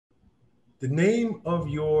The name of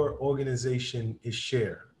your organization is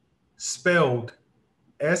Sher, spelled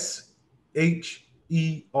Sher.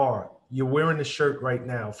 You're wearing the shirt right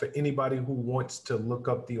now for anybody who wants to look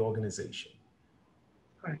up the organization.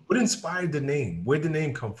 Correct. What inspired the name? Where'd the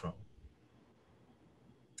name come from?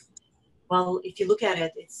 Well, if you look at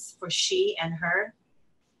it, it's for she and her.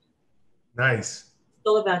 Nice. It's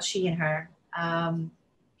all about she and her.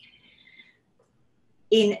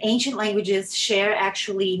 In ancient languages, Sher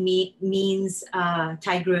actually means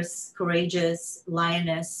tigress, courageous,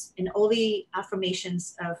 lioness, and all the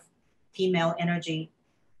affirmations of female energy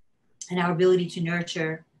and our ability to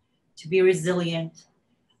nurture, to be resilient.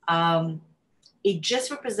 It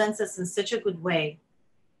just represents us in such a good way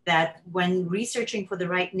that when researching for the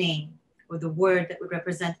right name or the word that would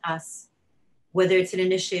represent us, whether it's an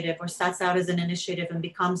initiative or starts out as an initiative and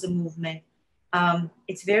becomes a movement,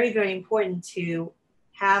 it's very, very important to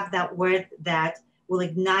have that word that will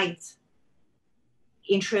ignite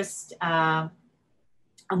interest, a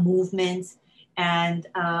movement, and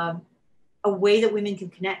a way that women can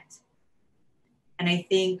connect. And I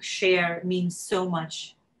think share means so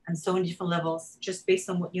much on so many different levels, just based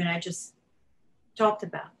on what you and I just talked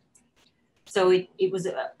about. So it was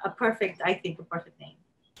a perfect, I think, a perfect name,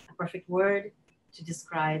 a perfect word to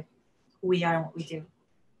describe who we are and what we do,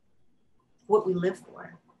 what we live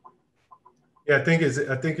for. Yeah, I think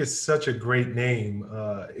it's such a great name.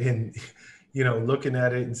 In looking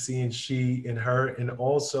at it and seeing she and her, and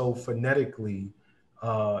also phonetically,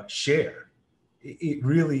 share. It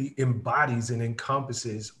really embodies and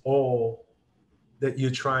encompasses all that you're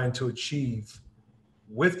trying to achieve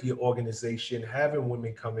with your organization, having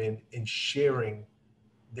women come in and sharing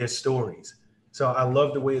their stories. So I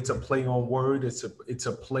love the way it's a play on word. It's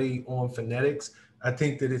a play on phonetics. I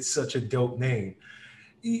think that it's such a dope name.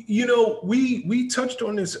 We touched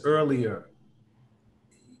on this earlier,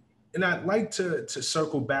 and I'd like to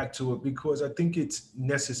circle back to it because I think it's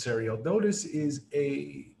necessary. Although this is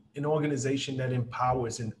an organization that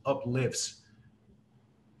empowers and uplifts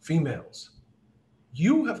females,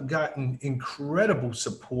 you have gotten incredible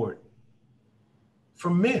support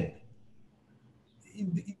from men.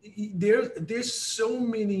 There's so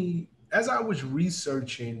many. As I was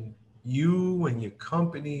researching you and your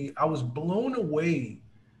company, I was blown away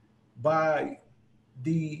by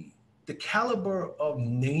the caliber of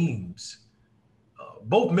names,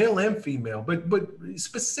 both male and female, but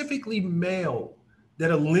specifically male, that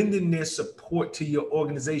are lending their support to your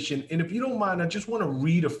organization. And if you don't mind, I just want to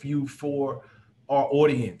read a few for our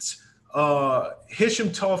audience. Hisham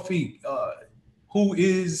Tawfiq, who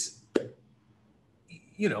is,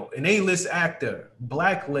 an A-list actor,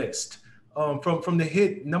 Blacklist, from the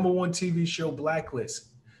hit #1 TV show Blacklist,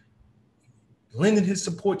 lending his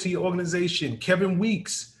support to your organization. Kevin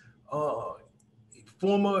Weeks,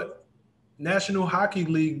 former National Hockey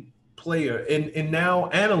League player and now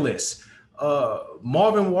analyst.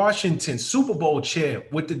 Marvin Washington, Super Bowl champ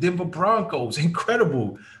with the Denver Broncos,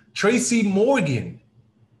 incredible. Tracy Morgan,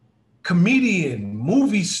 comedian,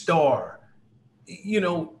 movie star,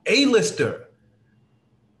 A-lister.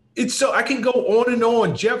 It's so I can go on and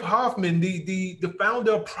on. Jeff Hoffman, the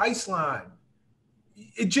founder of Priceline.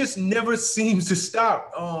 It just never seems to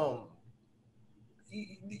stop.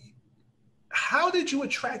 How did you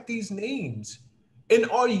attract these names? And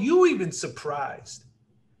are you even surprised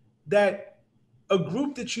that a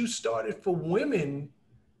group that you started for women,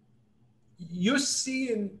 you're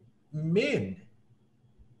seeing men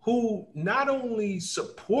who not only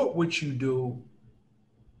support what you do,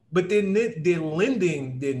 but they're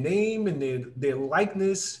lending their name and their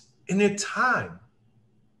likeness and their time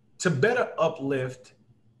to better uplift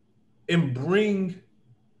and bring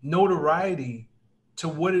notoriety to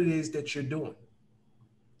what it is that you're doing?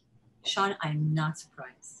 Shawn, I'm not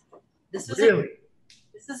surprised. This is Really?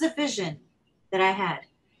 This is a vision that I had.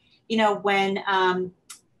 When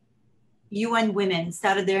UN Women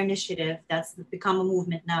started their initiative, that's become a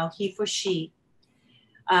movement now, He for She,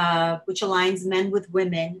 which aligns men with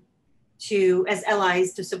women as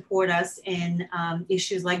allies to support us in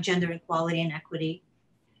issues like gender equality and equity.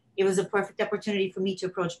 It was a perfect opportunity for me to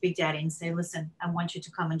approach Big Daddy and say, listen, I want you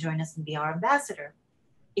to come and join us and be our ambassador.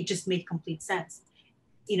 It just made complete sense.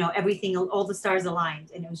 Everything, all the stars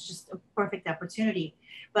aligned, and it was just a perfect opportunity.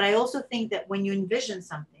 But I also think that when you envision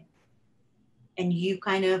something and you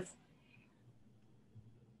kind of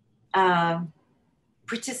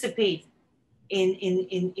participate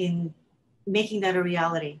in making that a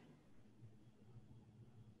reality,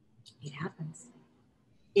 it happens.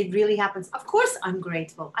 It really happens. Of course, I'm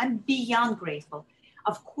grateful. I'm beyond grateful.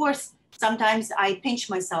 Of course, sometimes I pinch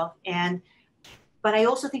myself, but I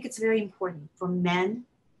also think it's very important for men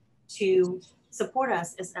to support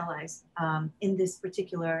us as allies in this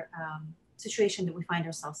particular situation that we find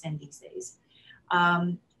ourselves in these days.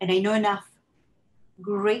 And I know enough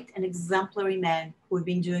great and exemplary men who have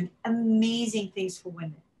been doing amazing things for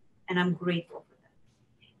women, and I'm grateful for them.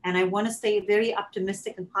 And I want to stay very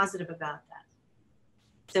optimistic and positive about that.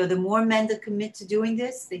 So the more men that commit to doing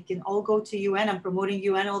this, they can all go to UN. I'm promoting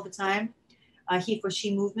UN all the time, he for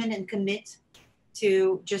she movement, and commit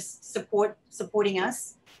to just supporting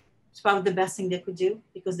us. It's probably the best thing they could do,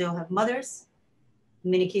 because they'll have mothers, in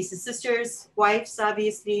many cases sisters, wives,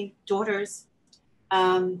 obviously, daughters.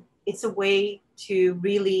 It's a way to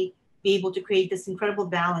really be able to create this incredible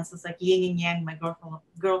balance. It's like yin and yang, my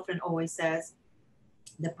girlfriend always says,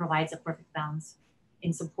 that provides a perfect balance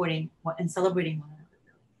in supporting and celebrating one another.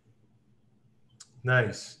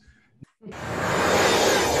 Nice.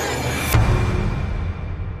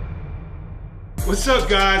 What's up,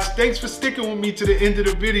 guys? Thanks for sticking with me to the end of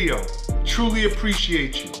the video. Truly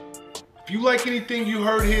appreciate you. If you like anything you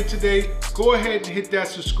heard here today, go ahead and hit that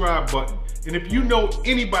subscribe button. And if you know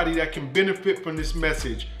anybody that can benefit from this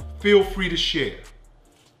message, feel free to share.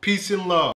 Peace and love.